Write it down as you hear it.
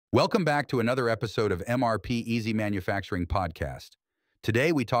Welcome back to another episode of MRP Easy Manufacturing Podcast.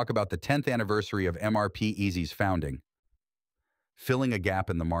 Today we talk about the 10th anniversary of MRP Easy's founding, filling a gap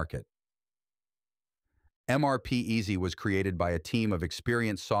in the market. MRP Easy was created by a team of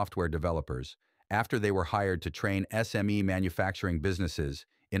experienced software developers after they were hired to train SME manufacturing businesses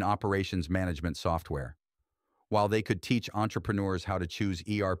in operations management software. While they could teach entrepreneurs how to choose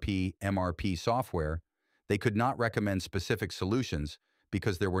ERP, MRP software, they could not recommend specific solutions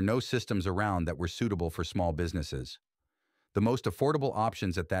because there were no systems around that were suitable for small businesses. The most affordable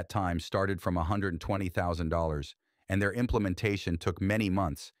options at that time started from $120,000, and their implementation took many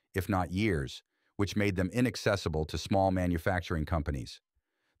months, if not years, which made them inaccessible to small manufacturing companies.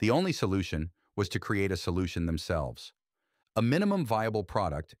 The only solution was to create a solution themselves. A minimum viable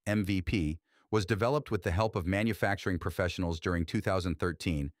product, MVP, was developed with the help of manufacturing professionals during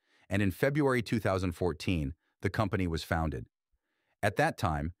 2013, and in February 2014, the company was founded. At that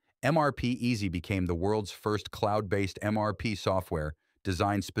time, MRP Easy became the world's first cloud-based MRP software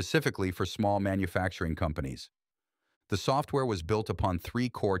designed specifically for small manufacturing companies. The software was built upon three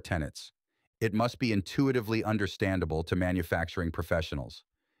core tenets. It must be intuitively understandable to manufacturing professionals.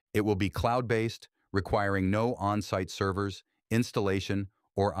 It will be cloud-based, requiring no on-site servers, installation,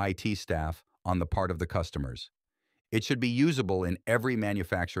 or IT staff on the part of the customers. It should be usable in every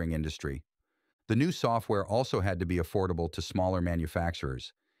manufacturing industry. The new software also had to be affordable to smaller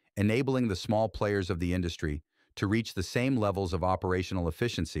manufacturers, enabling the small players of the industry to reach the same levels of operational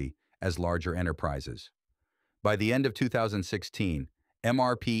efficiency as larger enterprises. By the end of 2016,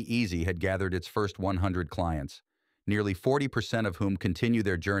 MRP Easy had gathered its first 100 clients, nearly 40% of whom continue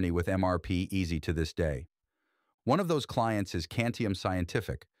their journey with MRP Easy to this day. One of those clients is Cantium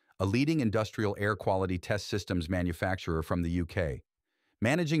Scientific, a leading industrial air quality test systems manufacturer from the UK.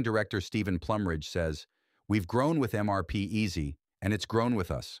 Managing Director Stephen Plumridge says, "We've grown with MRP Easy, and it's grown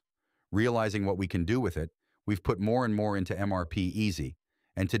with us. Realizing what we can do with it, we've put more and more into MRP Easy,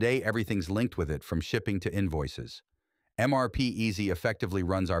 and today everything's linked with it from shipping to invoices. MRP Easy effectively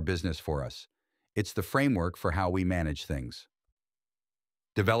runs our business for us. It's the framework for how we manage things."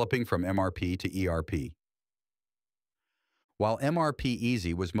 Developing from MRP to ERP. While MRP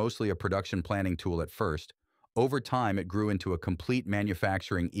Easy was mostly a production planning tool at first, over time it grew into a complete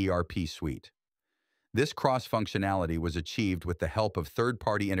manufacturing ERP suite. This cross-functionality was achieved with the help of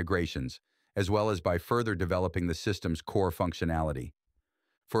third-party integrations, as well as by further developing the system's core functionality.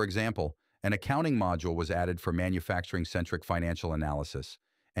 For example, an accounting module was added for manufacturing-centric financial analysis,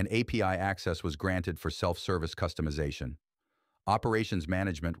 and API access was granted for self-service customization. Operations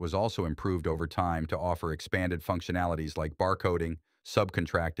management was also improved over time to offer expanded functionalities like barcoding,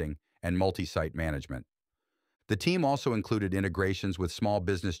 subcontracting, and multi-site management. The team also included integrations with small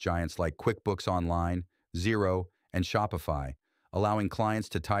business giants like QuickBooks Online, Xero, and Shopify, allowing clients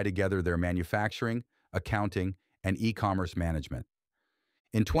to tie together their manufacturing, accounting, and e-commerce management.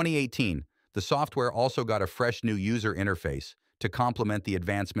 In 2018, the software also got a fresh new user interface to complement the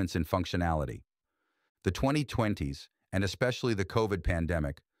advancements in functionality. The 2020s, and especially the COVID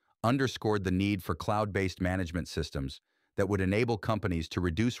pandemic, underscored the need for cloud-based management systems that would enable companies to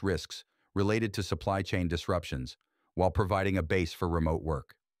reduce risks related to supply chain disruptions while providing a base for remote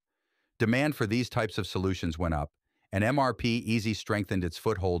work. Demand for these types of solutions went up, and MRP Easy strengthened its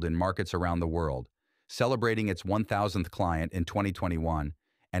foothold in markets around the world, celebrating its 1,000th client in 2021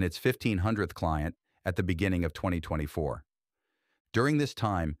 and its 1,500th client at the beginning of 2024. During this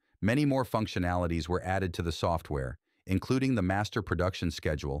time, many more functionalities were added to the software, including the Master Production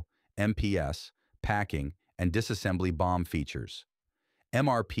Schedule, MPS, packing, and disassembly BOM features.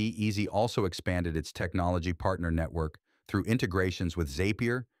 MRP Easy also expanded its technology partner network through integrations with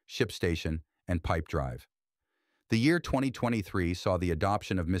Zapier, ShipStation, and Pipedrive. The year 2023 saw the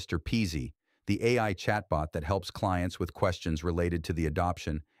adoption of MRPeasy, the AI chatbot that helps clients with questions related to the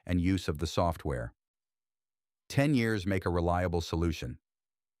adoption and use of the software. 10 years make a reliable solution.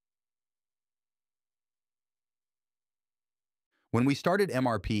 When we started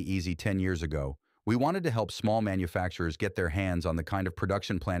MRP Easy 10 years ago, we wanted to help small manufacturers get their hands on the kind of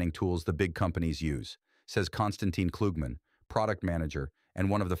production planning tools the big companies use, says Konstantin Klugman, product manager and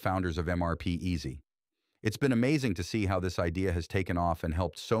one of the founders of MRP Easy. It's been amazing to see how this idea has taken off and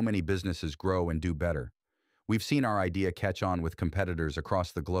helped so many businesses grow and do better. We've seen our idea catch on with competitors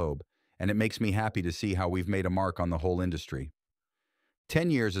across the globe, and it makes me happy to see how we've made a mark on the whole industry. 10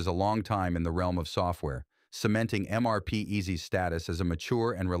 years is a long time in the realm of software, cementing MRP Easy's status as a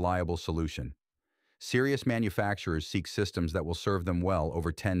mature and reliable solution. Serious manufacturers seek systems that will serve them well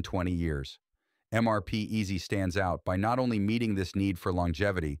over 10-20 years. MRP Easy stands out by not only meeting this need for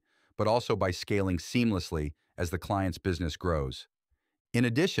longevity, but also by scaling seamlessly as the client's business grows. In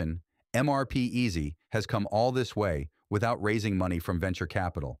addition, MRPeasy has come all this way without raising money from venture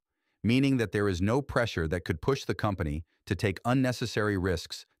capital, meaning that there is no pressure that could push the company to take unnecessary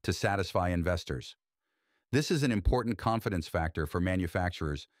risks to satisfy investors. This is an important confidence factor for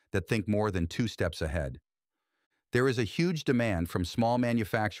manufacturers that think more than 2 steps ahead. There is a huge demand from small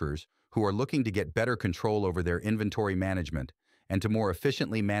manufacturers who are looking to get better control over their inventory management and to more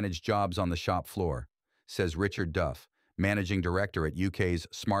efficiently manage jobs on the shop floor, says Richard Duff, Managing Director at UK's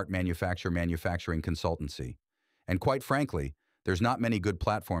Smart Manufacturing Consultancy. And quite frankly, there's not many good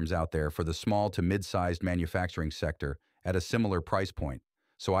platforms out there for the small to mid-sized manufacturing sector at a similar price point,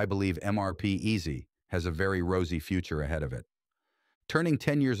 so I believe MRPeasy has a very rosy future ahead of it. Turning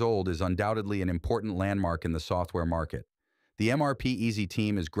 10 years old is undoubtedly an important landmark in the software market. The MRPeasy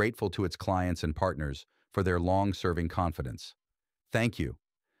team is grateful to its clients and partners for their long-serving confidence. Thank you.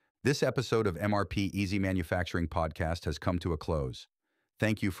 This episode of MRPeasy Manufacturing Podcast has come to a close.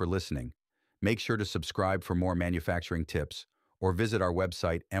 Thank you for listening. Make sure to subscribe for more manufacturing tips or visit our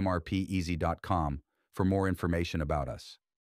website mrpeasy.com for more information about us.